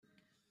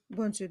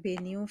Bon Dieu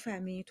béni, en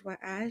famille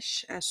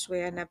 3H, à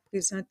souhait on a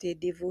présenté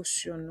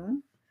dévotion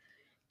nous,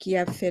 qui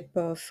a fait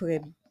par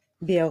frère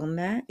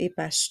Bernard et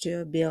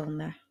pasteur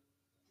Bernard.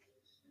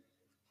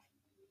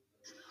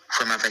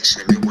 Frère avec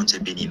ses bon Dieu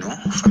béni non,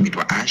 famille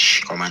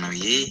 3H, comment nous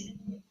y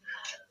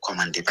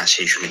comment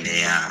dépasser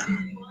journée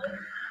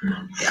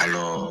et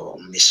alors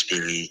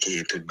m'espérer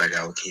que tout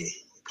bagarre OK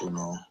pour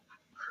nous.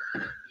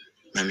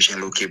 Même j'ai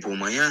loqué pour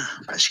moi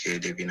parce que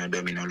depuis nous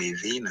dormir nous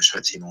lever, nous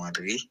sortir nous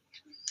entrer.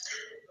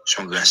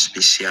 Son grâce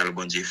spéciale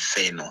bon Dieu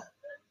fait non.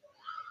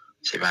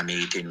 C'est pas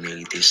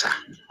mériter ça.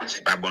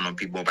 C'est pas bon non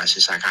plus bon parce que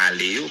ça va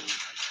aller yo.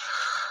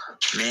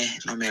 Mais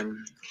nous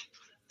même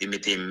il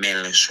mettait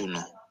mêle sous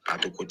nous, par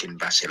tout côté nous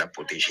passer la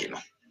protéger nous.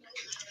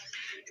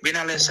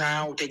 Bien dans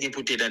ça, on t'es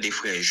pour dans des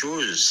frères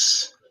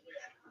Jose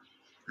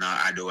dans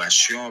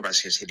adoration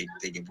parce que c'est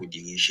des pour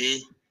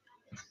diriger.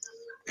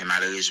 Mais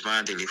malheureusement,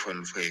 le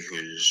téléphone frère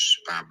Jose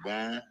pas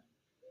bon.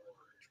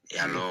 Et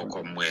alors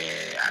comme moi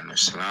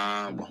annonce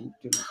là, bon,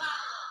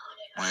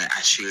 moi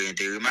assuré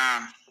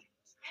intérimaire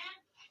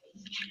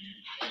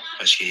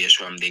parce que hier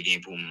soir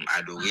me pour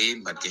m'adorer,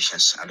 pas de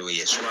chance adorer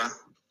hier soir.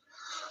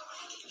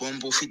 Bon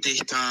profiter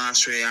temps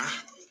soir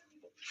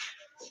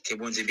que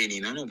bon Dieu béni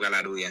nous va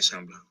l'adorer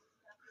ensemble.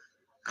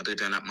 Entre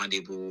temps, on a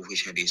demandé pour ouvrir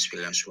chant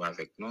d'espérance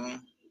avec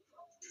nous.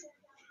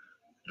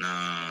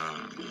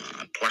 Dans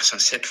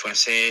 307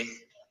 français,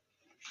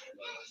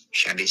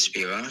 chant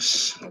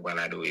d'espérance, nous allons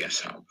l'adorer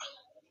ensemble.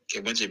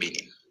 Que bon Dieu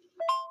béni.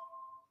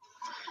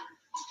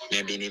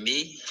 Bien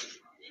bien-aimé,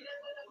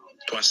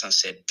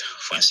 307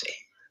 français,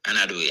 on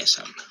adorer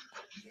ensemble.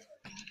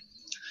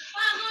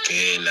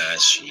 Quelle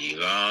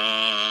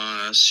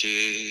assurance,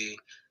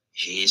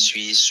 je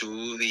suis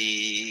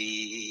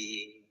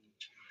sauvé.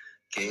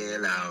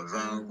 Quel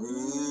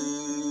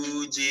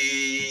avant-goût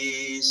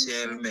de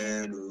cette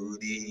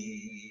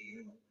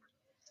mélodie,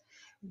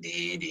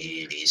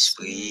 de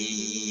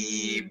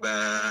l'esprit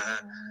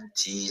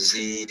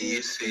baptisé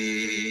des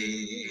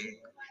feux,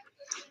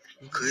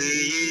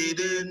 créé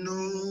de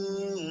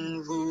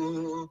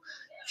nouveau,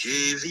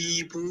 je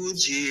vis pour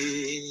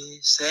Dieu,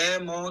 c'est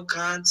mon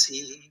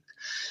cantique,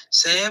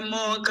 c'est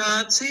mon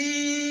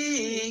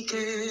cantique,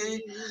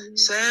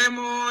 c'est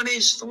mon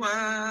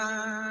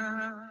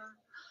histoire.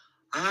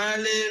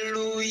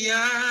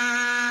 Alléluia,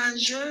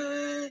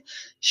 je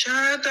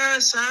chante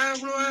à sa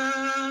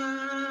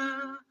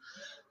gloire.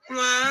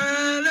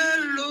 Gloire,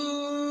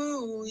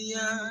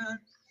 alléluia,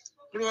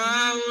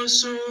 gloire au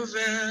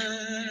Sauveur.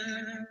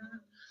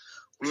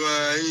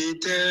 Gloire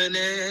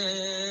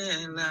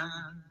éternelle à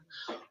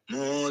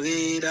mon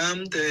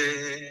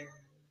Rédempteur.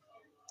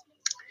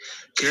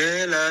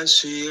 Quelle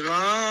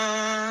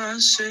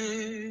assurance,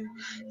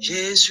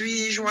 je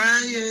suis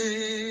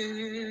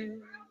joyeux.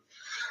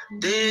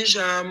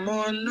 Déjà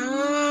mon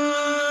nom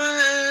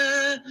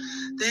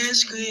est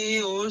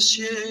inscrit aux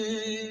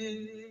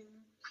cieux.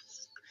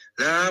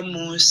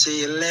 L'amour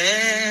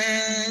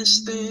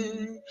céleste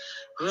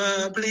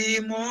remplit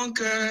mon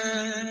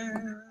cœur.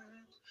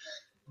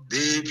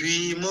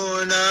 Depuis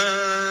mon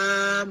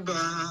âme,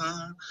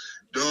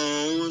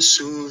 dans au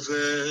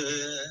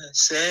Sauveur,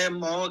 c'est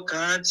mon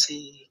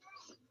cantique.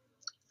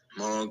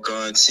 Mon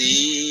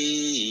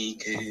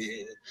cantique,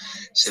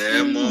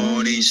 c'est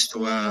mon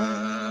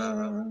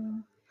histoire.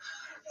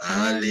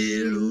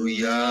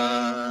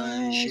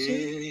 Alléluia,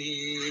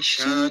 je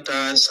chante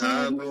à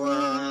sa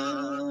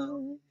gloire.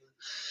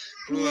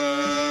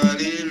 Gloire,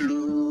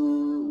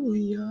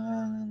 alléluia,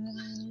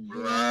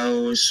 gloire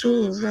au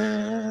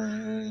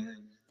Sauveur.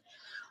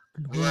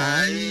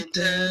 Gloire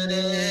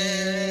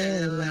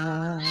éternelle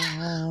à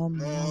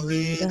mon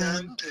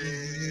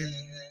Rédempteur.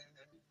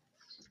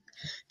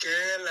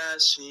 Quelle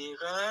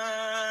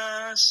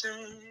assurance,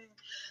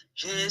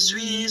 je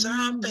suis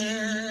en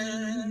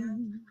paix.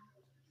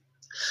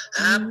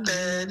 La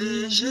paix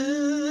de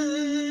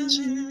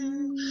Jésus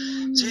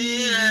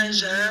dure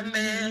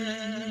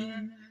jamais,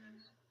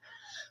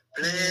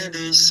 plein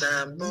de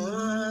sa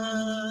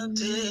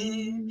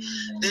bonté,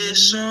 de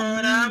son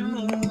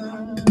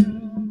amour,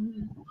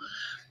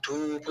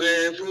 tout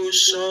prêt pour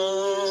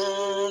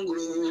son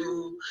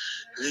glorieux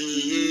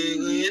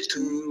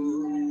retour.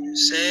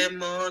 C'est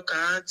mon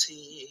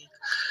cantique,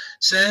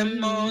 c'est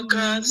mon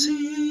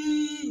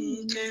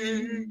cantique,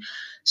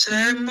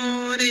 c'est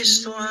mon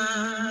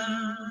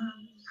histoire.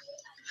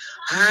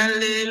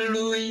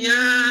 Alléluia,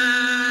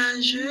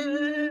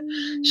 je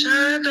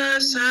chante à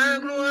sa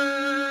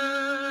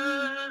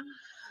gloire.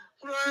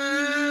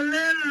 Gloire,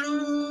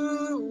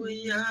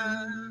 alléluia,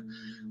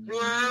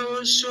 gloire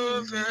au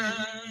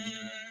Sauveur.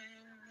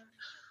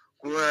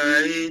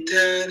 Gloire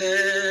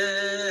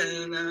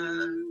éternelle,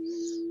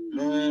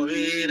 mon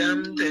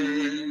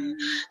Rédempteur,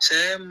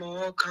 c'est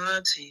mon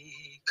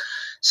cantique,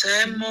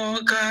 c'est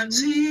mon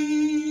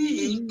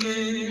cantique,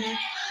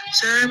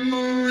 c'est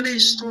mon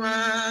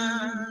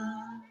histoire.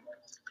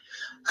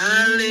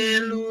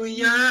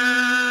 Alléluia,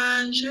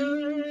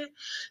 je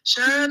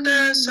chante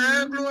à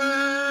sa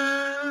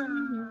gloire.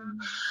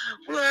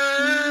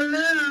 Gloire,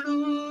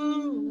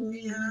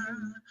 alléluia,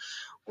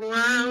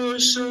 gloire au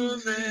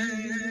Sauveur.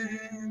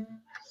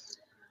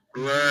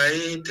 Loi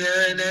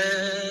éternelle,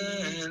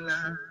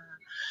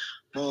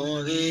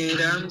 mon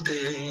rédempteur.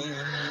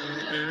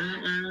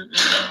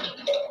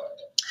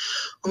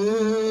 Oh,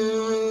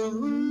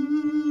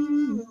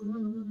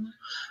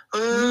 oh,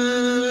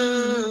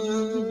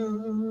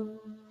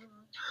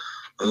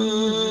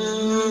 oh,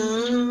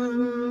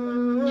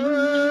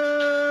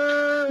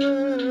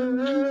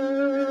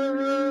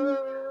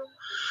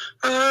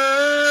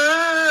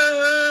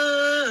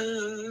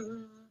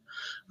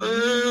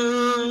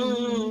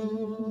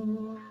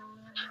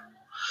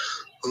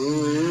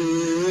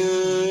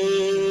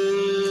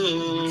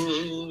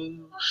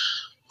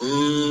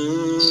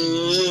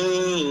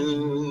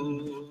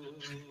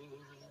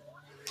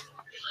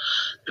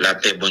 La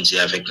paix, bon Dieu,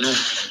 avec nous.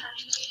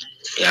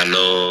 Et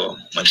alors,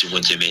 moi, je vous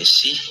dis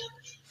merci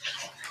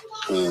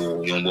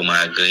pour un moment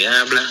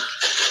agréable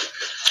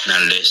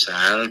dans le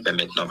salle,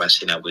 permettre de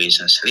passer dans la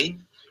présence. Et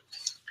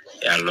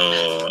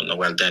alors, nous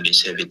allons attendre de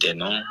servir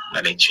nous,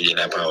 la lecture de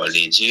la parole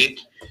de Dieu.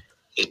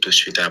 Et tout de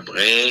suite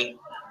après,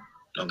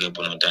 nous allons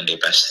pour nous entendre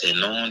passer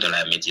nous dans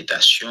la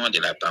méditation de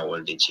la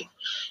parole de Dieu.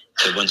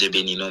 Que bon Dieu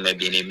bénisse nous, mes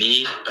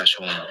bien-aimés,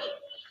 passons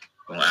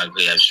une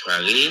agréable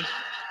soirée.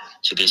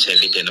 C'était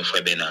serviteur nos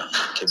frères Bénard.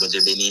 Que bon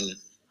Dieu bénisse.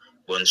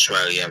 Bonne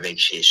soirée avec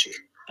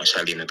Jésus. On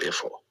salue nous très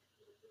fort.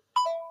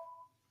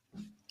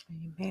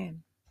 Amen.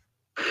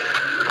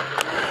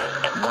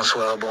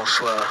 Bonsoir,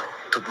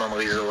 tout le monde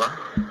réseau.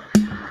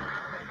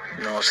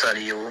 Nous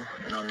saluons,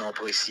 nous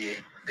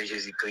apprécions de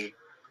Jésus-Christ.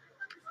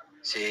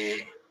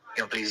 C'est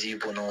un plaisir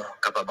pour nous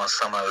capables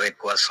ensemble avec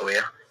quoi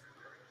soir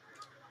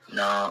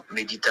dans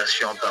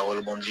méditation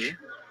parole bon Dieu.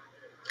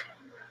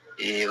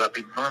 Et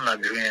rapidement, on a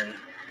vu une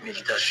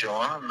méditation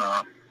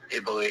dans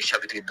Hébreux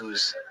chapitre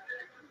 12,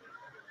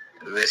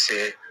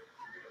 verset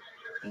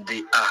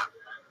DA.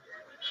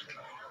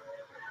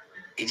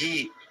 Il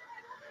dit,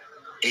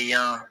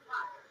 ayant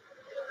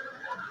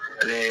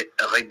les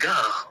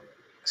regards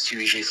sur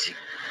Jésus.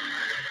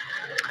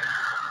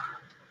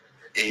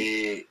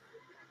 Et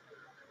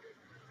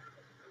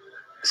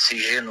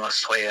sujet nous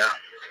soya,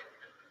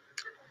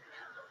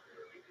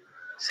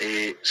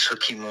 c'est ce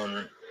qui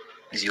m'ont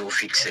yeux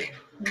fixé.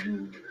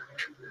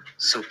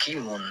 Ce qui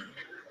m'ont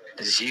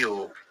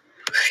yeux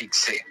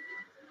fixé.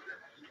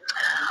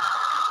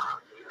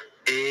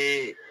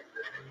 Et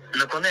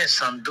nous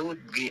connaissons sans doute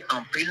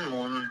un pile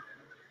monde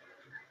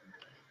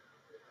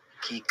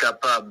qui est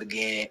capable de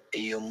gagner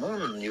un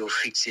monde yeux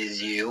fixé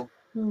yeux.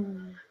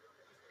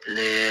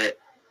 Les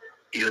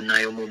il y a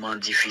un moment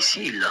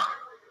difficile.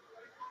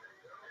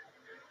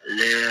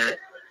 Les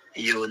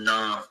il y a une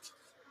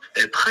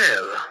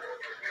épreuve.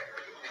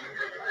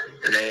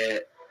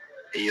 Les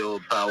il y a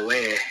pas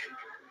ouais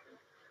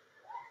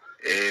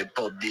et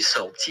porte de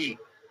sortie.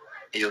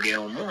 Il y a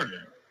un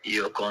monde il y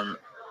a qu'on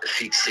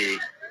fixé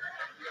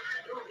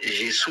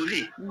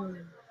Jésus.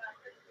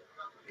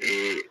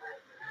 Et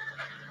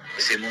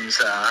c'est monde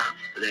ça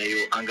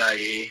les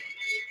engagé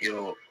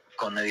yo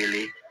qu'on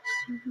relé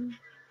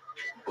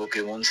pour que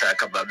monde ça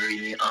capable de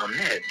venir en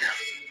aide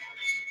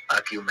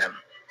à eux-mêmes.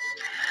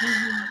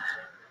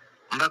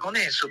 On va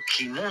connaître ce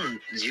qui monde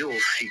Dieu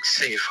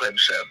fixé frère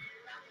sœur.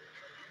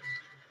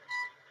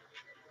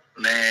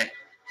 Mais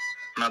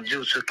m'a dit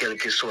ce quel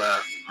que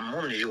soit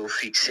mon Dieu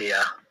fixé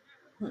à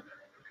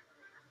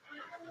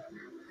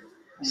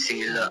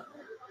s'il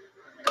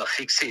pas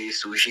fixé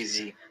sur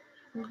Jésus,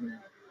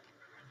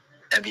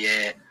 eh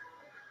bien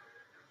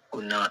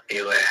on a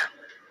erreur.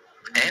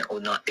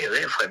 On a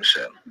erreur frère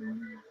sœur.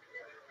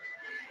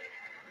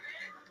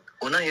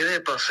 On a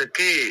erreur parce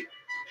que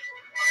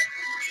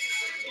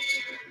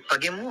pas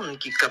de monde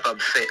qui est capable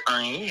de faire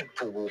rien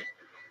pour vous,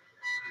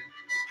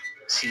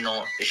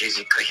 sinon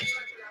Jésus-Christ.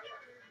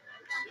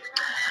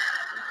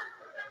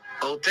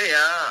 Au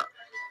théâtre,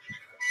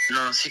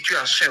 dans la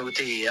situation au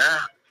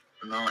théâtre,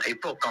 dans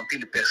l'époque en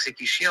pile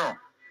persécution,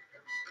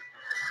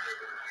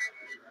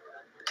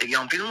 il y a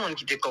un pile monde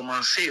qui a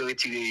commencé à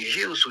retirer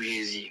Jésus sur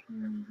Jésus.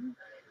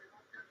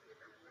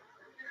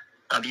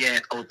 Eh bien,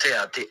 au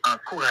théâtre, a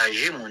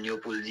encouragé mon Dieu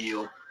pour le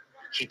dire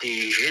qui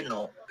était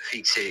genou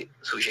fixé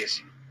sur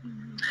Jésus.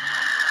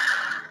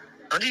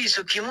 On dit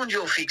ce qui mon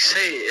Dieu fixé,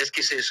 est-ce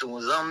que c'est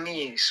son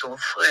ami, son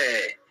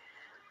frère,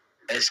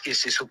 est-ce que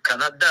c'est au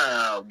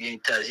Canada ou bien aux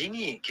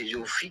États-Unis que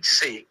Dieu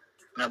fixé?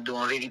 Mais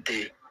en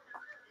vérité,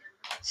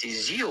 c'est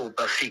Dieu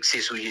pas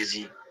fixé sur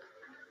Jésus.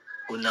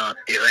 On a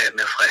erreur,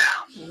 mes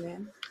frères.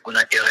 On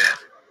a erreur.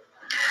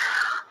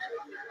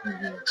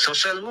 Son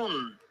seul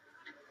monde,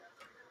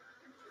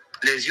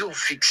 les yeux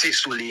fixés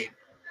sur les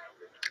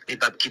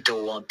papes qui te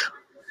honte.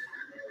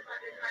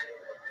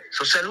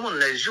 Son seul monde,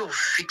 les yeux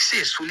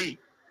fixés sur les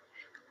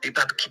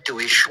papes qui te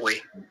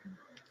échoué.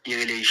 Il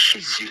est les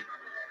Jésus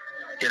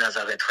de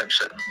Nazareth, frère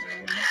seul.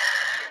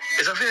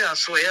 Et ça fait un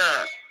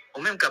soya,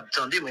 ou même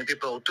qu'attendez, moi, peu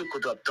partout que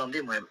tu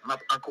attendez, moi, m'a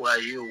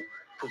encouragé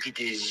pour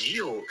quitter les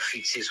yeux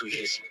fixés sur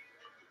Jésus.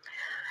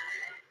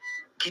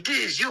 Quitter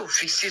les yeux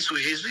fixés sur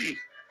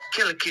Jésus,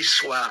 quelle que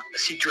soit la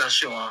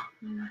situation,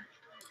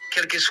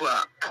 quel que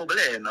soit le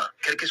problème,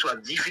 quelle que soit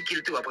la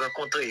difficulté à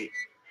rencontrer,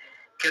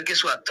 quelle que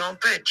soit la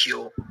tempête,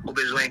 yo, au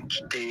besoin de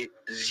quitter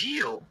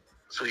Zio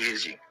sur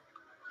Jésus.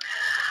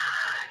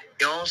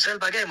 Et on seul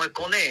bagage, moi,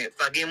 connais,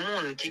 pas de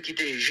monde qui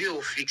quitte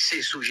Dieu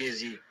fixé sur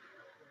Jésus,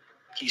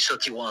 qui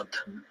sorti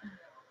honte.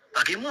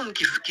 Pas de monde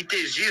qui quitte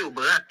Dieu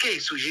braqué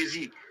sur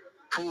Jésus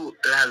pour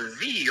la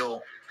vie,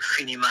 yo,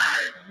 fini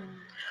mal.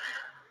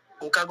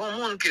 Ou ka gon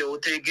monde que ou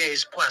te gen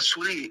espoir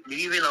sous lui,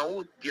 il arrive en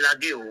route, il a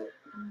gué ou.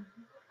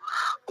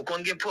 Ou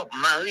kon gen propre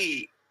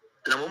mari,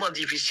 le moment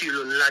difficile,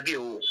 la gué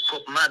ou,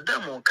 propre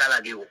madame, on ka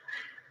la gué ou.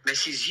 Mais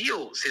si Dieu,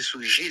 c'est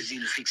sur Jésus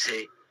le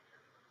fixé,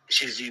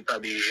 Jésus pas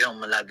de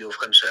jambes la gué ou,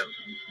 frère, soeur.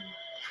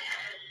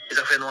 Et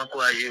ça fait nous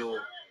encourager au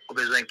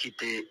besoin de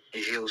quitter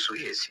Jésus sur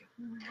Jésus.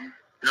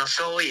 Dans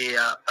ce cas, il n'y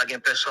a pas de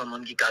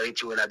personne qui a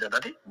retiré là-dedans.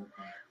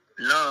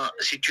 Dans la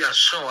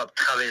situation à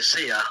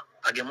traverser, il n'y a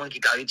pas de monde qui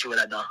a retiré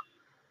là-dedans.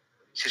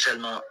 C'est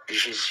seulement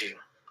Jésus.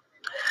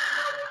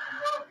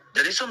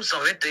 Dans les Psaumes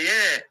 121,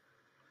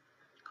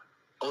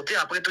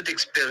 après toute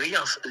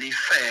expérience, les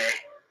faits,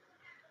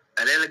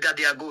 elle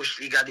regarde à gauche,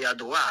 elle regarde à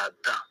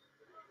droite,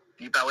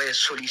 il n'y a pas de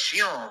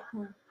solution,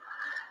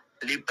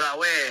 il n'y a pas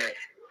de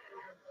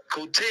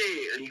côté,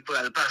 il n'y a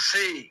pas de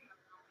passé.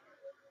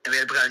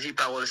 Elle va dire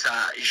parole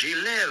ça,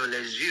 j'élève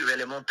les yeux vers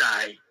les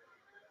montagnes,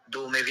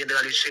 d'où me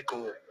viendra le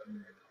secours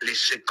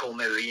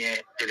me vient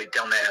de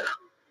l'éternel.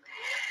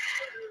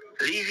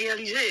 Les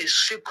réaliser,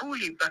 secours,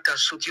 il n'y a pas qu'à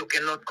sortir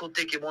aucun autre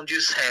côté que mon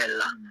Dieu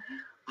seul.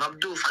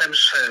 M'abdou, frère,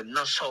 soeur,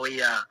 non,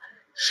 soria,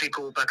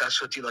 secours, pas qu'à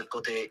sortir de l'autre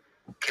côté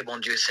que mon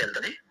Dieu seul.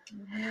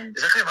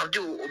 Ça fait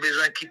m'abdou, au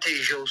besoin de quitter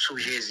Jésus sous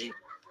Jésus,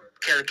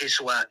 quel que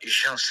soit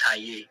Jean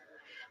Saillé.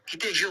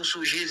 Quitter Jésus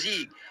sous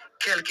Jésus,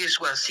 quelle que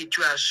soit la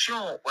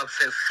situation, on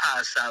fait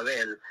face à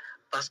elle.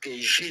 Parce que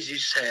Jésus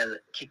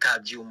seul qui a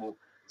dit au mot,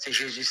 c'est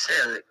Jésus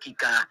seul qui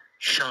a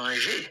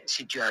changé la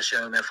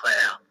situation, mes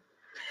frères.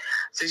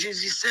 C'est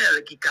Jésus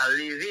seul qui a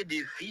levé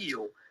des filles,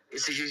 et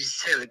c'est Jésus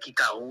seul qui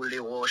a roulé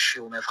roche,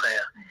 mes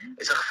frères.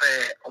 Et ça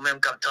fait, au même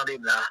temps,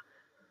 là,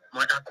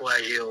 moi,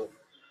 encourager,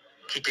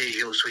 quitter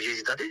Jésus sous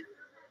Jésus, attendez?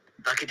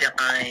 Pas quitter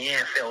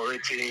rien, faire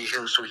retirer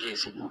Jésus sous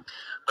Jésus.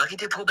 Pas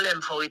quitter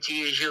problème, faire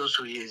retirer Jésus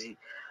sous Jésus.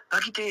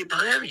 Pas quitter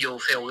épreuve,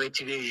 faire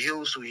retirer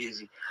Jésus sous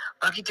Jésus.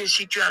 Pas quitter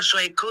situation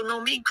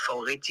économique, faire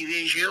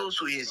retirer Jésus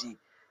sous Jésus.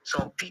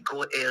 Son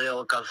pico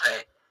erreur qu'a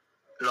fait,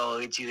 leur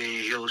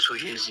retirer Jésus sous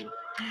Jésus.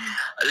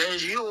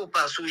 Les yeux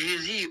pas sous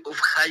Jésus aux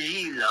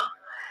fragiles.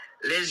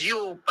 Les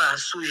yeux pas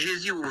sous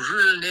Jésus aux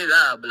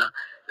vulnérables.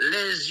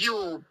 Les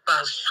yeux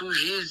pas sous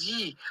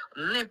Jésus,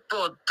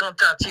 n'importe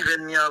tentative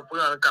ennemi à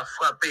prendre qu'à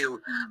frapper,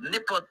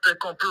 n'importe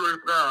complot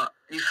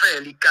il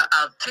fait, il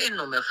a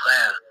atteint mes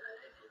frères.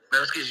 Mais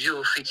parce que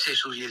Dieu fixé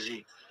sur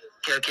Jésus,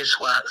 quel que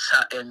soit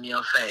ça ennemi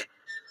en fait,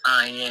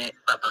 rien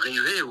pas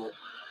privé,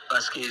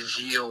 parce que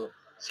Dieu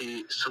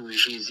c'est sur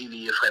Jésus,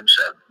 les frères et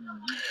sœurs.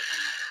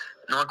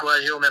 Nous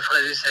encourageons mes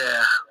frères et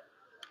sœurs,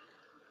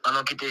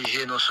 pendant qu'ils étaient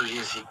jeunes sur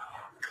Jésus.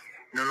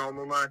 Nous avons un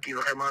moment qui est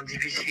vraiment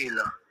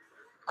difficile.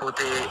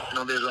 Côté, nous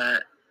avons besoin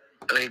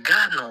de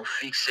regarder, nous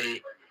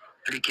fixer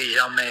plus que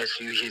jamais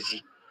sur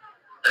Jésus.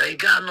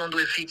 Regarde, nous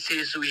devons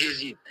fixer sur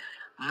Jésus.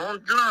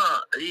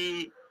 Monde-là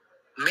est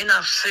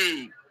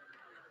menacé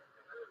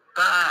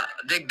par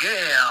des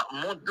guerres.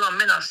 Monde-là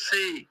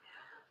menacé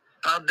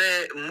par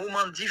des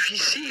moments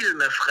difficiles,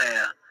 mes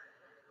frères.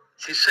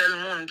 C'est seul le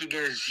monde qui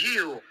a les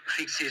yeux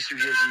fixés sur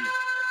Jésus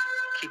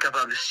qui est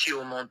capable de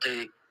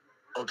surmonter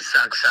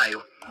l'obstacle.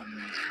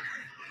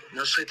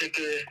 Nous souhaitons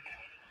que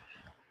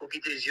vous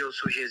quittez les yeux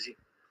sur Jésus.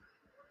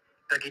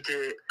 Pas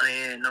quitter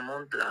rien dans le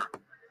monde là.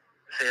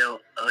 Faire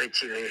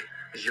retirer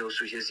les yeux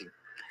sur Jésus.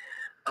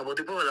 À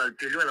votre part, là,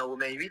 plus loin, dans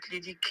Romains 8,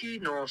 il dit qui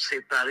nous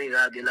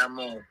séparera de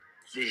l'amour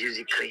de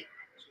Jésus-Christ?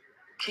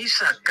 Qui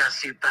ça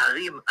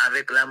séparé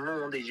avec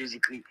l'amour de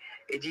Jésus-Christ?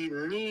 Il dit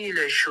ni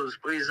les choses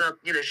présentes,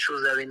 ni les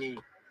choses à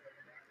venir.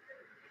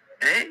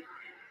 Hein?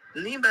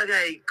 Ni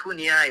bagay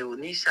kounya yo,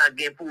 ni sa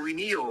gen pour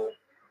venir yo,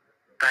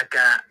 pas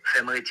qu'à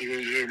faire me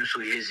retirer Jésus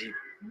sur Jésus.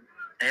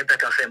 Hein? Pas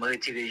qu'à faire me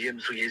retirer Jésus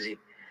sur Jésus.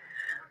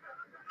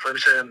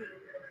 Frère,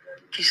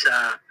 qui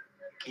ça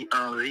qui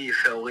a envie de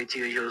faire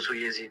retirer Jésus sur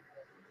Jésus?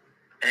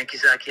 Hein? Qui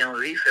ça qui a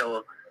envie de faire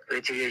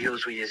retirer Jésus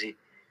sur Jésus?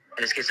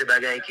 Est-ce que c'est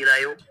bagay qui là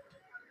yo?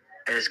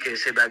 Est-ce que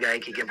c'est bagay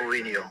qui gen pour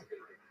venir yo?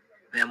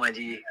 Mais moi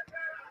dit,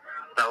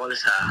 parole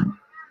ça,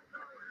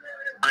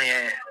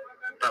 rien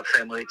pas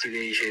faire me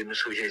retirer Jésus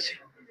sur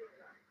Jésus.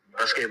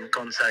 Parce que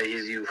comme ça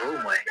Jésus vaut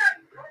moi.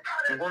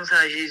 Comme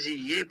ça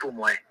Jésus est pour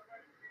moi.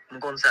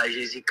 Comme ça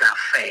Jésus qu'a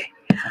fait.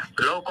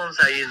 Là comme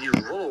ça Jésus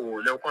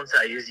vaut, là comme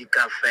ça Jésus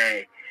qu'a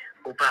fait.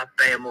 Ou pas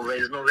faire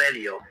mauvaise nouvelle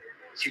yo.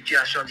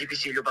 Situation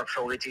difficile ou pas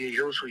faire retirer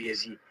Jésus sur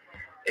Jésus.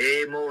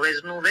 Et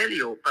mauvaise nouvelle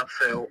yo pas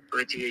faire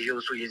retirer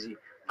Jésus sur Jésus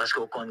parce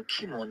qu'on connaît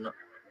qui mon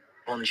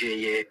Dieu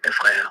est mes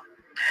frères.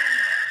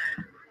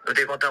 Nous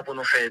sommes contents pour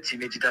nous faire cette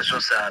méditation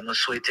ça. Nous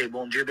souhaitons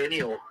bon Dieu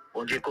béni,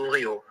 bon Dieu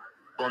couvrir,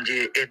 bon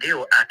Dieu aider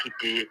à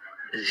quitter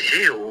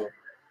Jésus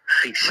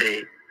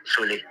fixé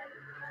sur lui.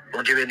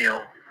 Bon Dieu béni,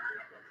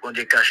 bon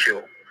Dieu caché,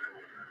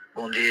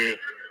 bon Dieu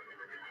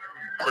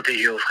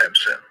protéger aux frères et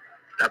sœurs.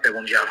 La paix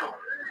bon Dieu avant.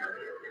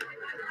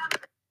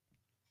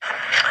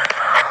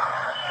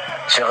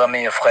 Chers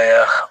amis et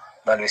frères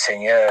dans le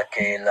Seigneur,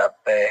 que la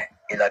paix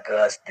et la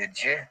grâce de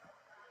Dieu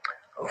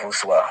vous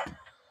soient.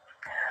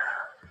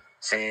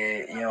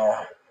 C'est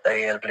un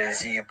réel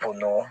plaisir pour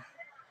nous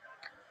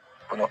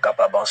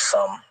capables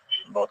ensemble,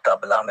 bon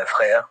table là, mes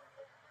frères,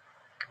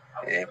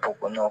 et pour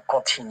que nous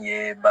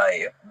continuer,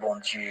 bon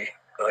Dieu,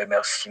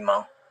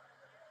 remerciement,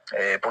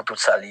 et pour tout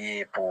ça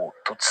lié, pour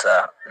tout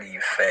ça qu'il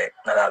fait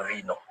dans la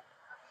vie, nous.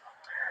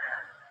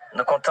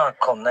 Nous comptons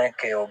connaître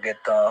que au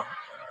guetant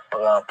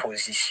prend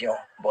position,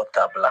 bon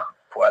table là,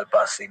 pour aller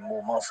passer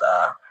moment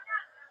ça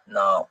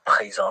dans la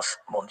présence,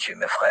 mon Dieu,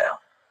 mes frères.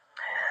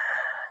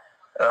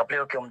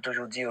 Rappelez-vous comme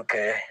toujours dit que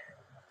le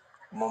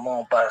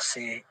moment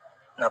passé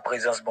dans la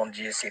présence, mon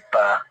Dieu, c'est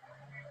pas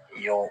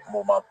un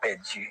moment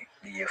perdu,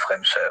 lié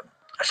frère sœur.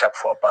 À chaque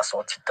fois, pas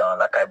son petit temps,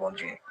 la caille, bon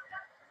Dieu,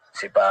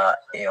 c'est pas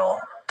un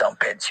temps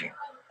perdu.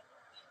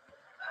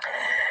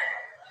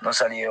 Nous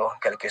saluons,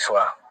 quel que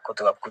soit, quand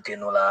on va écouter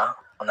nous là,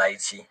 en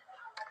Haïti,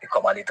 et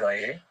comme à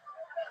l'étranger,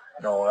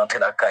 nous rentrons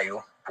la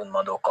caillou pour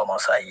demander comment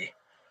ça y est.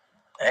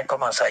 Hein,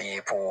 comment ça y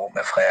est pour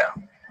mes frères.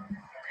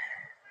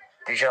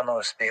 Déjà, nous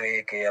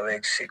espérons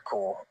qu'avec ce que,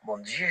 bon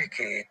Dieu,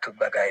 que tout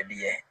bagaille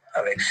bien,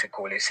 avec ce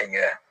que le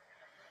Seigneur,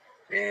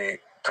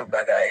 et tout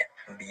bagaille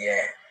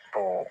bien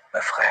pour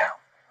mes frères.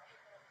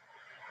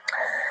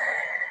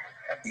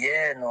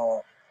 Hier,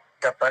 nous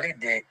avons parlé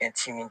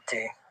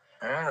d'intimité.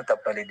 Nous avons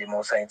parlé de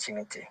mots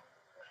intimité.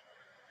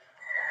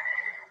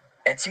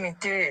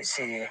 Intimité,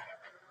 c'est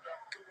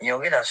une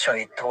relation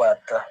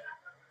étroite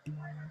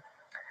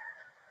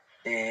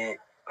et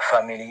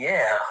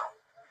familière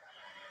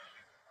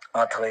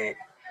entre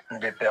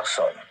deux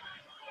personnes.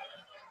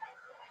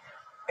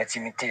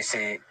 Intimité,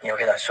 c'est une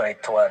relation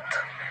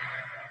étroite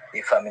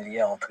et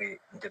familière entre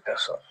deux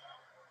personnes.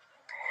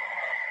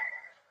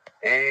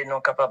 Et nous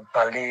sommes capables de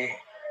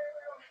parler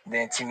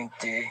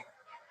d'intimité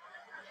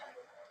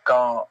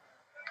quand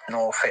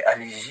nous faisons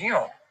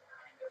allusion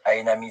à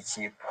une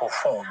amitié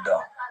profonde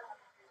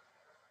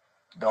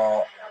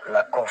dont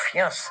la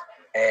confiance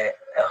est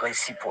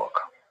réciproque.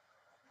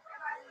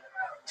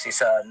 C'est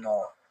ça,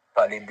 nous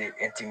parler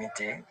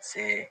d'intimité,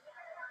 c'est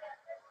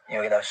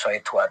une relation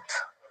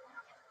étroite,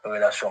 une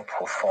relation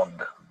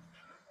profonde.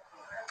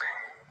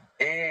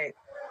 Et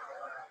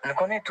nous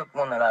connaissons tout le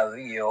monde dans la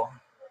vie,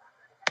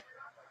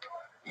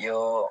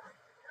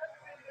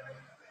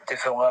 te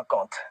fait une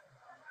rencontre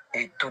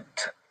et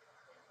toute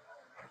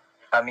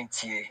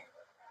amitié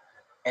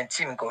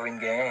intime qu'on vient de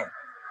gagner,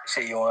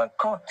 c'est une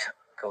rencontre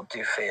qu'on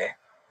te fait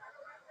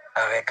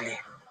avec lui.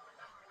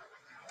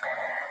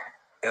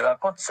 Et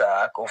rencontre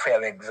ça qu'on fait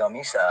avec des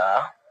amis,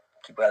 ça,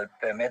 qui va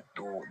permettre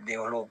de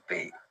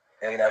développer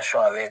des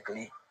relations avec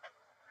lui,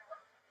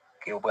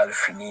 qui va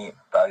finir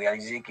par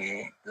réaliser que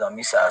les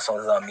amis, ça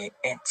sont des amis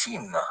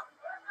intimes,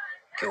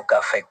 qui ont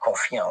fait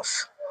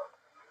confiance.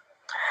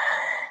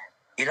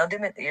 Il en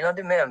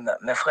de même,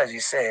 mes frères et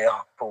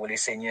sœurs, pour le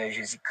Seigneur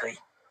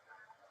Jésus-Christ,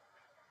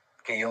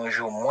 que un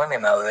jour,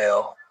 moi-même avec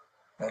eux,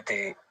 nous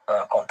t'ai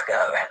rencontré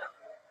avec eux.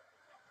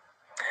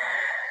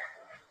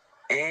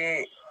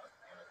 Et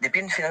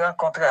depuis nous finissons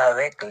rencontrer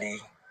avec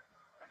lui,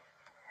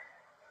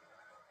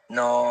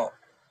 nous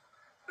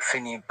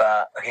finissons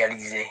par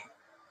réaliser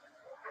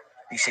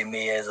que c'est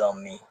meilleurs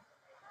amis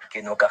que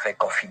nous avons fait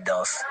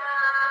confidence.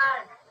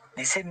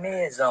 C'est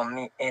meilleurs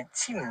amis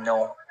intimes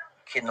non,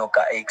 que nous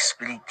avons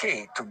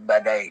expliqué tout le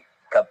bagaille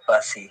qui a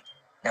passé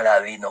dans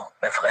la vie, non,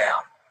 mes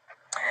frères.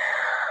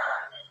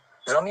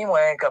 Les amis,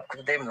 moi, qui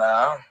ont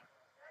là,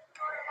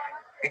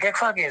 et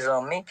quelquefois, des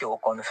amis qui ont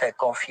fait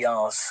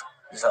confiance,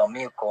 des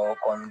amis qu'on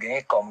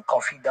gagne comme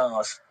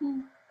confidence,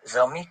 des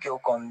amis qui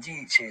ont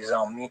dit, c'est des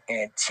amis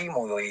intimes,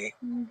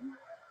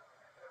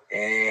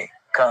 et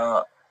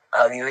quand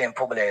arrive un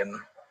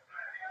problème,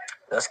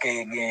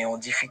 lorsqu'il y a une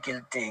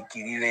difficulté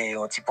qui arrive,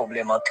 un petit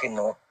problème entre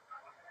nous,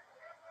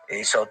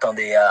 et sortant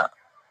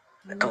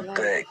de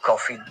toute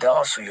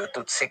confidence, ou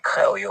tout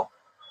secret,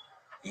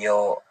 ils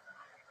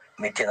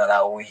mettent dans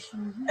la rue.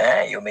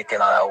 Hein, ils mettent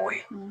dans la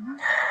rue.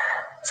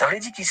 Ça veut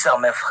dire qu'ils sont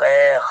mes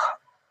frères,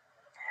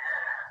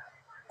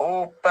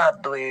 ou pas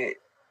de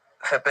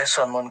faire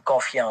personne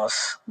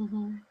confiance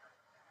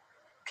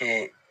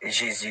que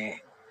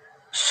Jésus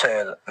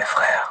seul, mes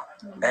frères.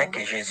 Hein,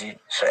 que Jésus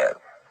seul.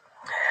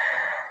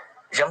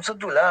 J'aime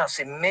surtout là,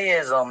 c'est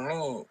mes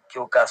amis qui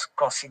ont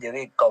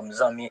considéré comme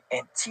amis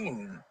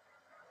intimes,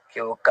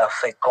 qui ont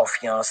fait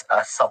confiance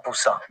à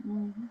 100%.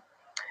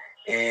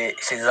 Et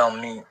ces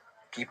amis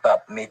qui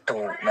peuvent mettre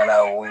dans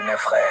la rue, mes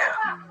frères,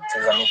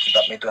 ces amis qui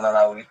peuvent mettre dans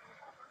la rue,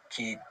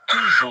 qui sont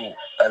toujours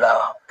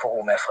là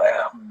pour mes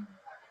frères.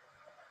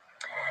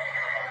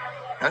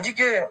 On dit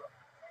que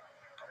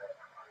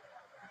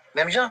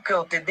même gens qui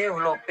ont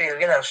développé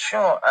une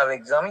relation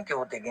avec des amis qui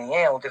ont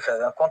gagné, ont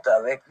fait rencontre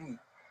avec lui,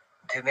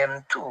 de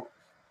même tout,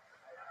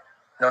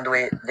 nous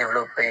devons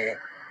développer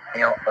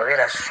une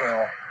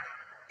relation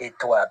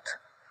étroite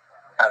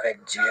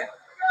avec Dieu.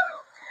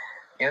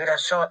 Une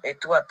relation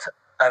étroite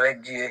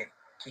avec Dieu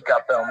qui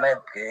va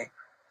permettre que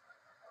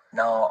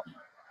nous sommes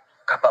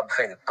capables de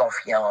faire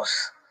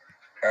confiance,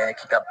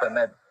 qui va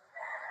permettre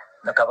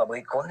nous capables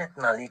de reconnaître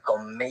dans lui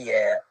comme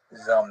meilleurs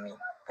amis,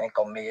 hein,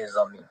 comme meilleurs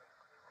amis.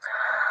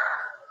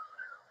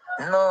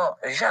 Dans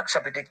Jacques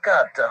chapitre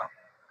 4,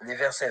 le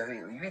verset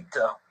 8,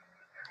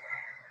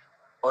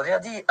 on a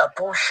dit,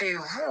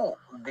 approchez-vous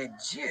de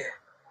Dieu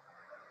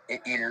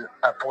et il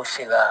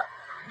approchera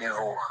de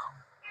vous.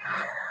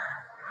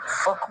 Il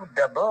faut que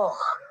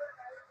d'abord,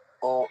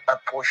 on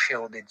approche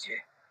de Dieu.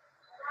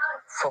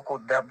 Il faut que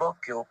d'abord,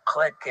 on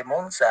croit que le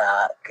monde,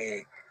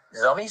 que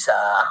les amis,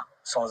 ça,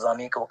 sont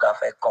amis qu'on a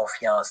fait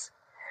confiance.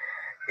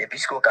 Et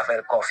puisqu'on a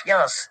fait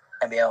confiance,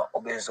 eh bien, on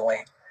a besoin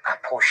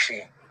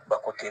d'approcher de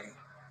côté lui.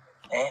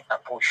 Hein,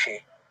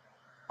 approcher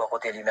de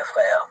côté lui, mes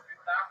frères.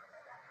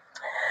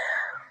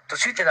 Tout de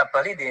suite, on a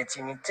parlé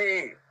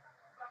d'intimité.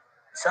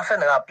 Ça fait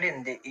nous rappeler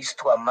de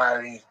l'histoire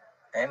Marie,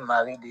 hein,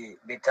 Marie de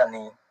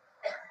Bethanie.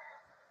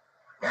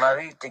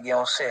 Marie était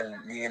en sel,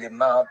 les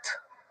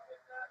Marthe.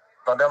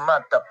 Pendant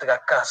Marthe a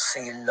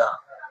tracassé là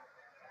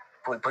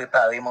pour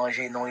préparer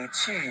manger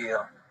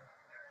nourriture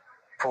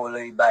pour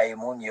le bail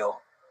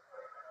monio.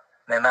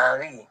 Mais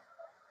Marie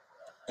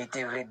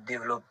était voulu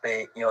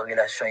développer une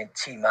relation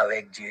intime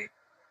avec Dieu.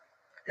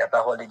 La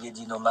parole de Dieu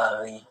dit non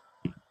Marie,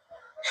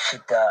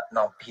 chita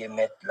dans pied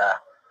mettre là.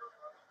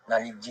 Dans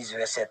le livre 10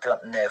 verset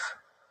 39,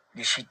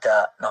 le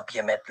chita dans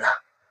pied mettre là.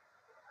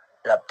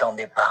 L'abtend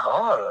des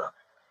paroles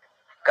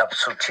qui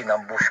sorti dans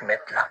bouche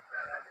mettre là.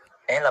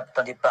 Hein,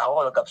 l'abtend des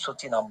paroles qui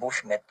sorti dans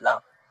bouche mettre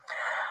là.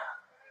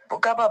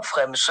 Pour capable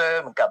frère et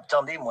sœur,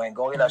 captandé moi une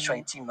relation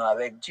intime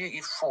avec Dieu,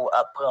 il faut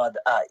apprendre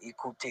à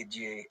écouter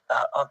Dieu,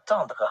 à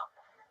entendre.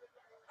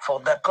 Faut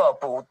d'accord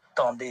pour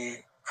entendre,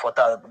 faut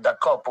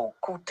d'accord pour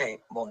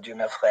écouter mon Dieu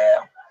mes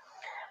frères.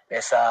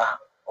 Et ça,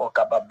 on est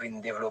capable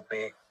de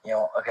développer une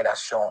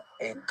relation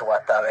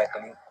étroite avec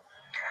lui.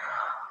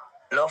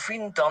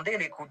 Lorsqu'on entend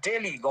l'écouter,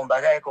 les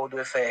bagages qu'on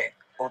doit faire,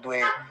 on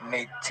doit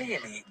mettre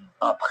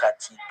en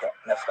pratique,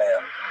 mes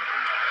frères.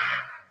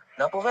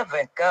 Dans Proverbe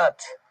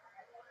 24,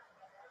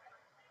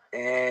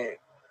 et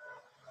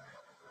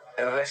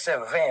verset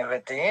 20 et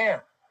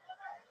 21,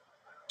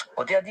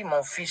 on a dit,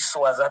 mon fils,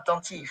 sois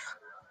attentif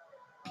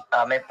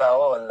à mes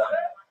paroles,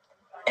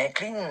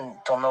 incline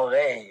ton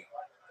oreille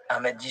à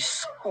mes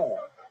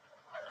discours,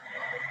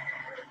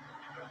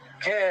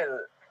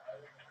 qu'elles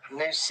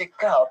ne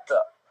s'écartent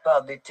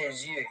pas de tes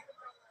yeux,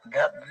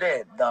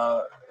 garde-les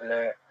dans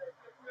le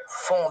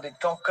fond de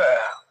ton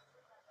cœur.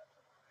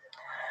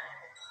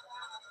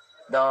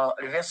 Dans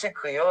le verset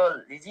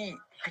créole, il dit,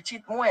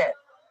 petite moi,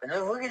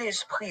 levez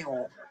l'esprit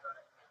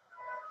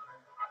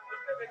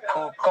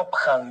pour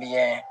comprendre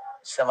bien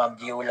ça m'a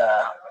dit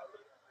là.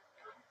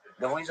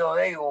 De vos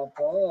oreilles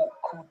pour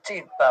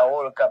écouter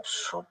parole qui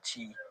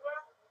sorti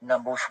dans la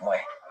bouche moi.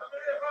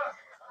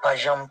 Pas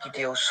jamais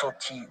quitter au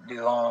sorti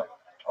devant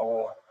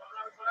au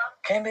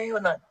quand yo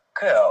dans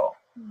cœur,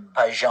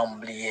 pas jamais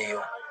oublier.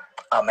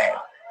 Amen.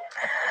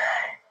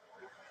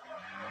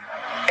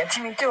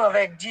 Intimité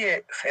avec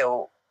Dieu fait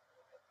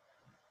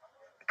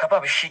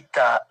capable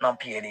chita dans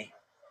pied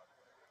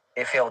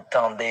et faire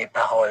autant de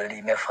paroles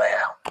mes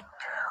frères.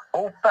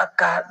 Ou pas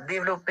qu'à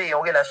développer une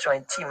relation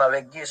intime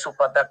avec Dieu, si vous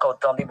pas d'accord,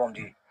 entendez bon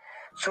Dieu.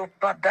 Si vous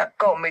pas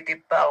d'accord, mettez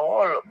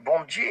paroles,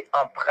 bon Dieu,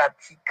 en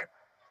pratique.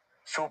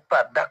 Si vous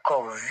pas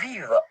d'accord,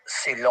 vivre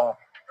selon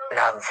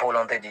la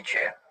volonté de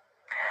Dieu.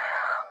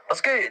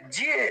 Parce que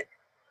Dieu,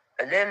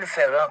 il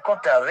fait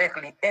rencontre avec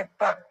lui,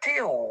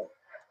 impacter ou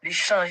lui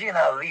changer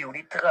la vie ou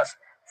lui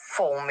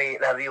transformer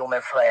la vie, mes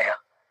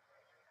frères.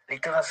 Lui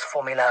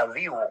transformer la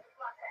vie ou.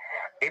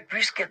 Et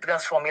puisqu'il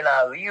transforme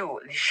la vie,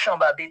 il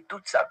chambarde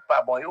tout ça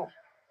pas bon.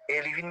 Et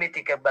il vient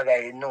mettre quelques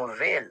bagages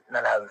nouvelles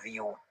dans la vie.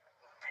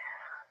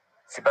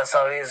 C'est pas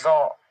sans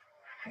raison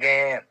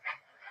qu'il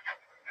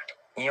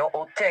y a un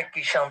auteur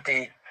qui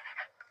chantait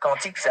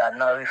cantique ça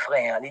dans le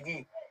refrain. Il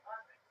dit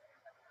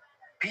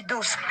puis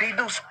douce,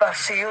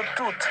 passez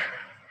toutes.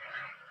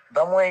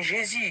 Dans moi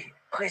Jésus,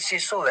 précieux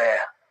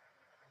sauveur.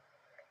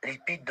 Les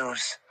puis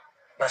douce,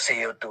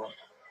 passez tout.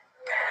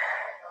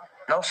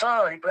 Non,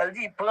 ça, il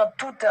dit prends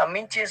tout ta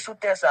métier sous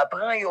terre, ça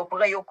prend,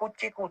 coûte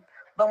qui coûte.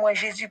 Dans moi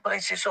Jésus,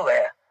 précieux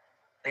sauveur.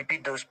 Les puis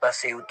douce,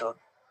 passez tout.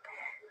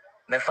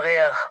 Mes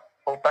frères,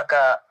 au pas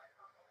qu'à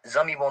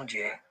amis bon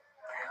Dieu,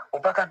 au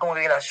pas qu'à une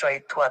relation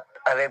étroite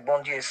avec bon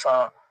Dieu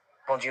sans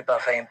bon Dieu pas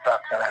faire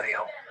impact dans la vie,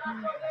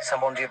 sans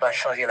bon Dieu pas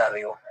changer la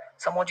vie,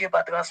 sans bon Dieu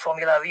pas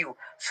transformer la vie,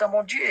 sans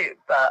bon Dieu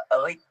pas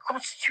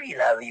reconstruire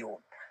la vie.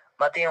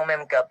 Maintenant,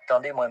 même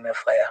attendez-moi, mes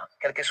frères,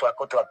 quel que soit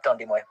côté,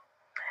 attendez-moi.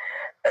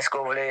 Est-ce que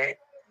vous voulez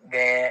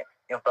gagner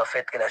une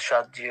parfaite relation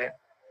avec Dieu?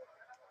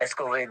 Est-ce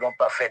que vous voulez une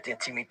parfaite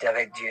intimité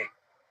avec Dieu?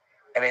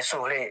 Eh bien, si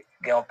vous voulez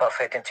gagner une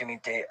parfaite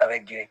intimité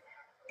avec Dieu,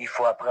 il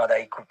faut apprendre à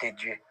écouter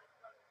Dieu.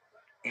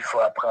 Il faut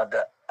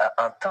apprendre à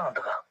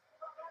entendre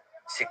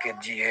ce que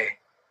Dieu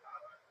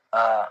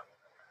a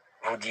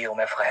vous dire,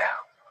 mes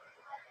frères.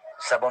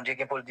 Ça, bon Dieu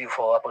qui peut le dire, il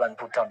faut apprendre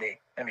pour tendre.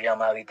 Même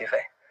Jean-Marie t'a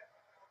fait.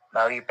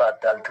 Marie pas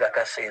le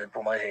tracasser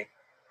pour manger.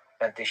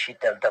 Même tes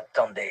chita, elle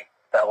t'attendait.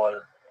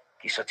 Parole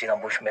qui sortit dans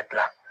la bouche mettre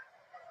là.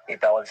 Et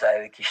parole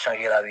ça qui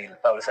changeait la vie.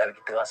 Parole ça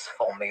qui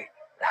transformait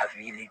la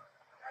vie.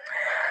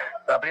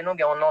 Rappelez-nous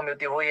qu'il y a un homme qui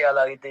était envoyé à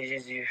l'arrêté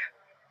Jésus.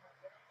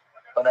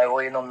 On a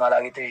envoyé un homme dans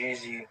l'arrêté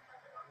Jésus.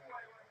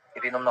 Et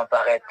puis, nous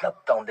apparaît là,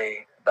 dans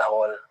des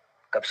paroles,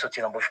 comme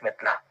sorti dans la bouche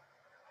mettre là.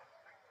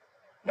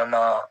 Nous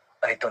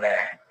retourné,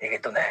 et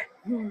retourné.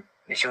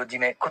 Monsieur dit,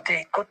 mais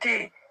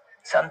côté,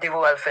 ça ne te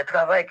vaut à le faire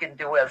travail, que ne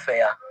te vaut à le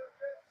faire.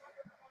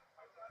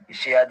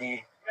 Monsieur a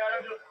dit,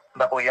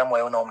 bah, il y a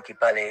un homme qui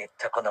parlait,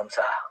 comme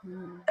ça.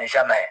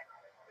 Jamais.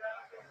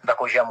 Bah,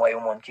 il y a un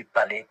monde qui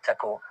parlait,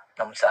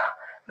 comme ça.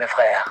 Mes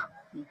frères,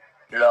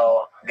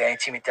 lors de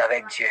l'intimité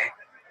avec Dieu,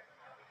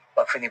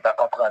 on finit par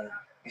comprendre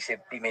que c'est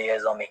les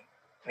meilleurs amis.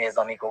 Mes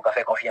amis qui ont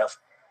fait confiance.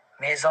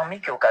 Mes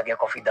amis qui ont gagné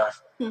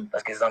confidence.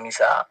 Parce que les amis,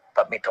 ça,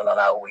 pas mettre dans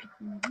la rue.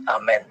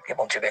 Amen. Que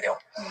bon Dieu bénisse.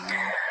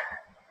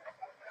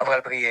 On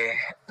va prier.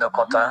 Nous sommes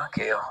contents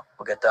que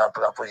vous êtes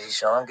en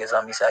position, que les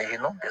amis s'agissent,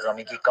 que les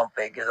amis qui campent,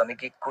 que les amis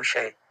qui couchent,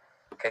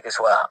 quelle que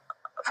soit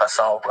la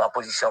façon, pour en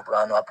position pour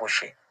nous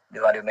approcher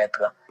devant le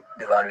Maître,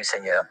 devant le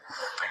Seigneur.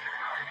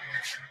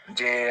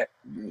 Dieu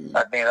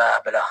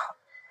admirable,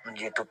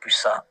 Dieu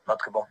tout-puissant,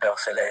 notre bon Père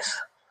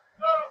céleste.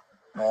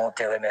 Nous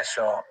te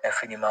remercions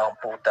infiniment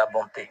pour ta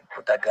bonté,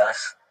 pour ta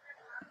grâce,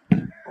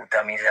 pour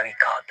ta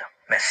miséricorde.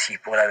 Merci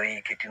pour la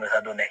vie que tu nous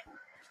as donnée.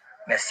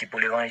 Merci pour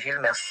l'évangile,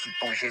 merci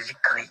pour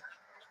Jésus-Christ.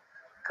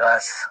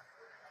 Grâce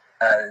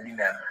à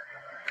lui-même,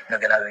 nous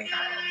avons la vie.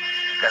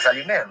 Grâce à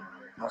lui-même,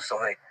 nous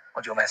sauvons.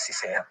 Mon Dieu, merci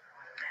Seigneur.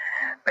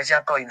 Merci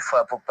encore une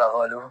fois pour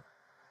parole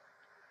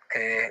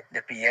que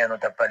depuis hier, nous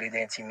avons parlé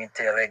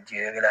d'intimité avec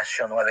Dieu,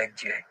 relation avec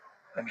Dieu.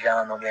 Même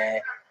genre, nous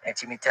avons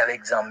intimité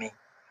avec les amis.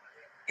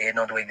 Et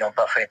nous devons avoir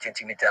parfaite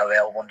intimité avec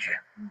mon Dieu.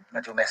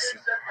 Mon Dieu, merci.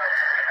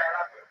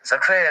 Ça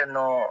fait,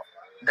 nous,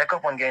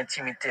 d'accord pour une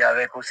intimité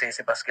avec vous,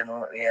 c'est parce que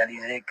nous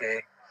réalisons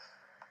que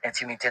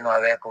l'intimité nous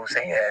avec vous,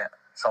 Seigneur,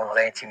 son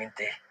vraie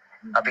intimité.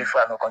 En plus,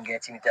 fois, nous avons une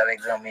intimité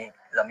avec les amis,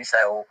 ça,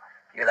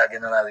 ils ont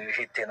dans la rue,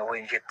 jeter, nous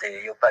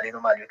rejeter, ils ont parlé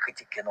nous mal, ils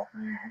critiquent nous.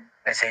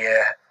 Mais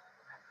Seigneur,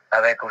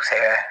 avec vous,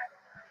 Seigneur,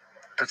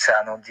 tout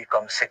ça nous dit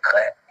comme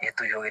secret, il a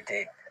toujours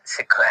été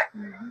secret,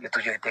 il a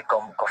toujours été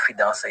comme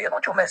confidence, Seigneur. Nous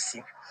te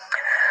remercie.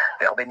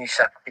 Père bénis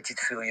chaque petite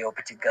fille,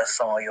 petit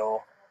garçon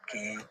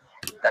qui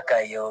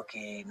dans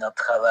qui dans le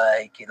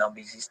travail, qui dans le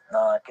business,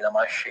 qui dans le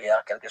marché,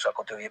 quel que soit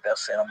côté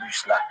personne, dans le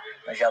bus là,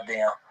 dans le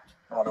jardin,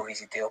 nous allons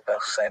visiter aux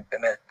personnes,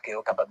 permettre qu'ils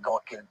soient capables de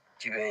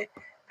cultiver,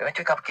 permettre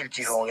qu'ils soient capables de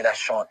cultiver une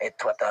relation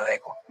étroite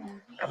avec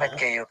vous, permettre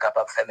qu'ils soient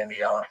capables de faire même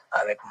genre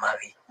avec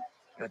Marie.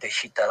 Nous des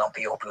chita dans le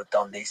pays pour le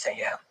temps des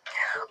Seigneur.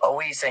 Oh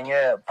oui,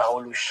 Seigneur,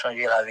 parole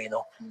changer la vie,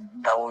 nous.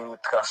 Parole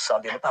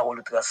transcender nous,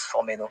 parole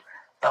transformer nous.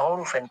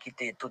 Parole fait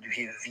quitter tout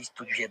vieux vice,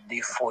 tout vieux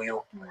défaut.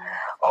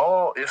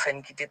 Oh, il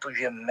fait quitter tout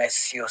vieux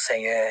merci au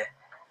Seigneur.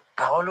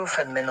 Parole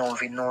fait mener une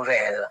vie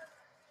nouvelle.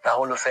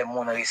 Parole fait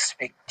mon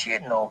respecter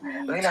nos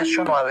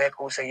relations avec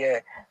vous,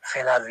 Seigneur.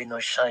 Fait la vie nous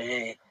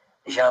changer.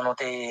 J'en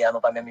noté, à nous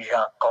pas même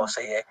gens encore,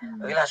 Seigneur.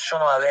 Relation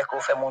avec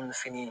vous fait mon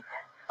fini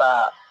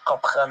par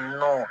comprendre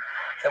nous.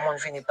 Fait mon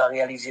fini par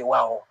réaliser,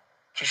 waouh,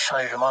 quel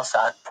changement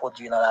ça a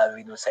produit dans la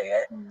vie, nous,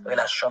 Seigneur.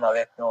 Relation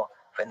avec nous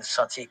fait nous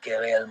sentir que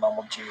réellement,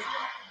 mon Dieu,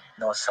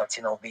 nous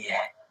sentons bien.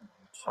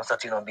 Nous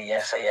sentons bien,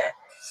 Seigneur.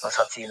 Nous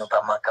sentons nous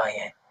pas manquer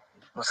rien.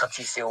 Nous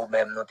sentons c'est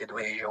vous-même, nous te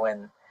devons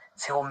joindre.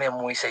 C'est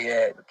vous-même, oui,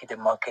 Seigneur, qui te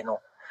manque nous.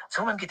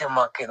 C'est vous-même qui te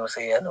manque nous,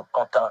 Seigneur. Nous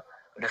comptons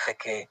le fait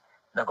que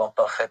nous avons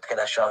parfaite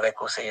relation avec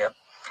vous, Seigneur.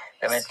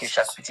 Permettre que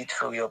chaque petite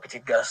fille, petit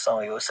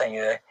garçon,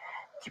 Seigneur,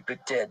 qui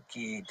peut-être,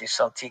 qui te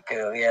senti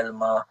que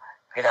réellement,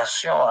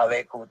 relation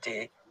avec vous,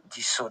 t'es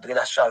dissoute,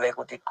 relation avec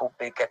vous, t'es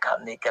coupé quelques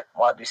années, quelques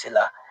mois de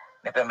cela,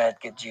 mais permettre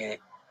que Dieu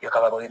est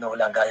capable de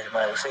renouveler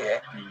l'engagement au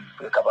Seigneur,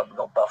 pour être capable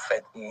de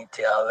parfaite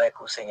unité avec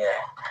vous,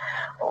 Seigneur.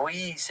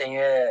 Oui,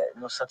 Seigneur,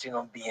 nous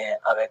sentons bien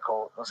avec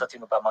vous, nous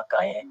sentons pas manquer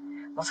rien,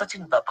 nous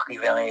sentons pas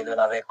priver rien de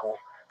avec vous,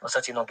 nous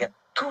sentons que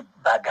toute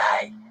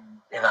bagaille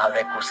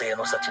avec vous, Seigneur,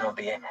 nous sentons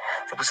bien.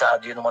 C'est pour ça,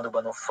 Dieu nous demande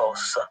de nous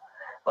force.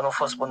 Pour nous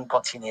force pour nous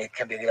continuer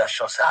à la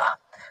relation ça.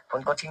 Pour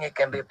nous continuer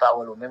à la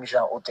parole, même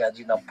Jean auteur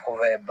dit dans le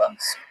proverbe,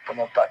 pour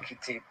ne pas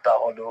quitter la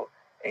parole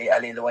et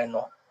aller loin,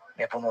 non.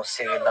 Mais pour nous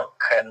serrer dans le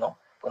cœur, non.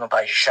 Pour ne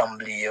pas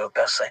chambler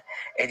personne.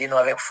 Et dit nous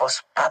avec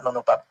force, pas nous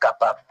ne pas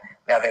capables,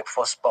 mais avec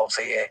force,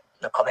 Seigneur,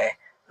 nous connaissons,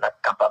 nous sommes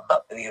capables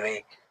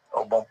d'arriver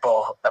au bon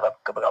port, nous sommes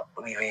capables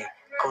d'arriver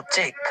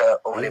côté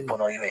que voulez pour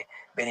nous arriver.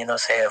 Bénis nous,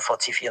 Seigneur,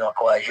 fortifiez nous,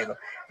 encouragez nous,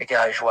 mettez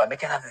la joie,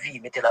 mettez la vie,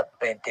 mettez la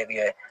paix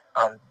intérieure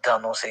en dans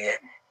nous, Seigneur.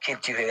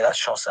 Cultiver la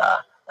chance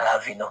à la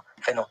vie, nous.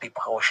 Fais-nous plus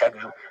proches chaque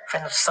jour.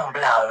 Fais-nous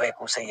sembler avec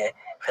vous, Seigneur.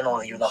 Fais-nous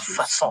vivre de la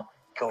façon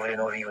que vous voulez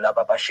nous vivre là,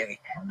 Papa chéri.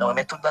 Nous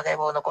remettons tout le bagage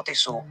pour nos côtés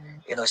sous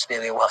et nous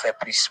espérons faire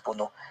plus pour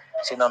nous.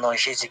 C'est dans nom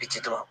Jésus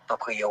petit nous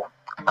prions.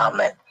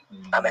 Amen.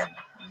 Amen.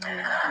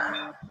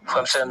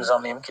 Frère, c'est nous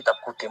mêmes qui t'a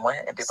écouté moi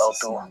un peu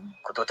partout.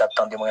 Quand tu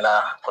t'attendais moi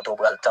là, quand tu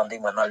vas attendre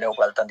moi dans l'air,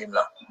 tu attendre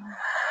là.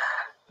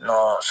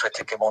 Nous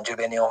souhaitons que bon Dieu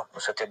bénisse, nous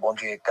souhaitons bon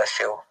Dieu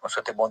cache, nous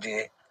souhaitons bon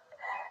Dieu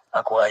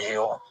encourager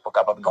pour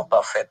capable de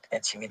parfaite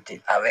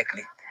intimité avec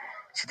lui.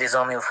 Si des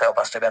amis ou frères,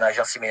 pasteur Bernard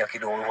Jean Simeon qui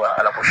doit revoir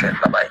à la prochaine.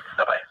 Bye bye.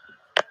 Bye bye.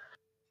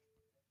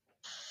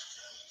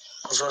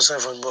 Bonsoir, c'est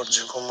votre bon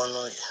Dieu, comment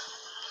nous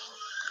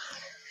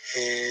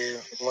Et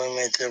moi,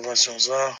 ma intervention, ça,